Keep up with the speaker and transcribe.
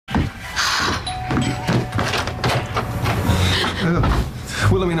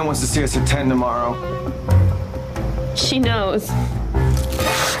Wilhelmina wants to see us at 10 tomorrow. She knows.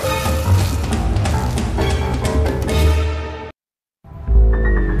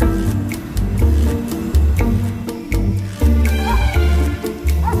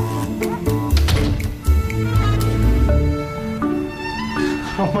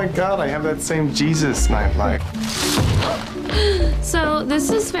 Oh my God, I have that same Jesus nightlight. So this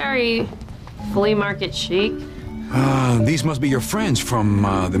is very flea market chic. These must be your friends from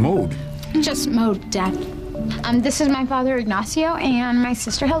the mode. Just mode, Dad. This is my father, Ignacio, and my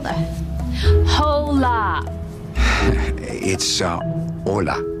sister, Hilda. Hola. It's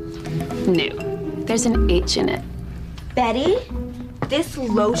hola. No, there's an H in it. Betty, this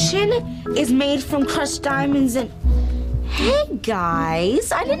lotion is made from crushed diamonds and... Hey,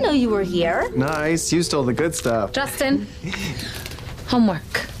 guys, I didn't know you were here. Nice, you stole the good stuff. Justin, homework.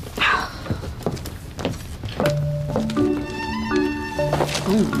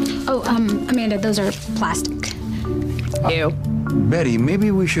 Oh, Amanda, those are plastic. Ew. Betty,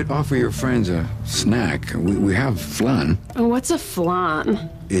 maybe we should offer your friends a snack. We have flan. Oh, what's a flan?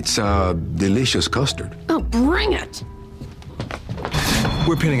 It's delicious custard. Oh, bring it.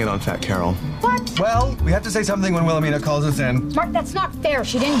 We're pinning it on Fat Carol. What? Well, we have to say something when Wilhelmina calls us in. Mark, that's not fair.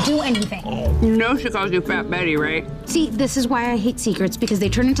 She didn't do anything. You know she calls you Fat Betty, right? See, this is why I hate secrets, because they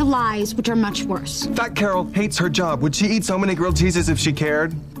turn into lies, which are much worse. Fat Carol hates her job. Would she eat so many grilled cheeses if she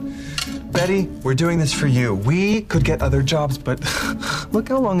cared? Betty, we're doing this for you. We could get other jobs, but look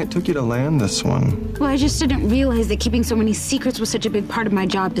how long it took you to land this one. Well, I just didn't realize that keeping so many secrets was such a big part of my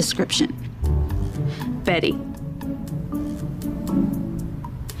job description. Betty,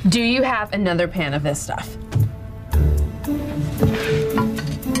 do you have another pan of this stuff?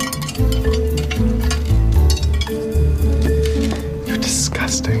 You're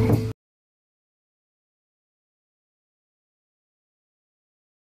disgusting.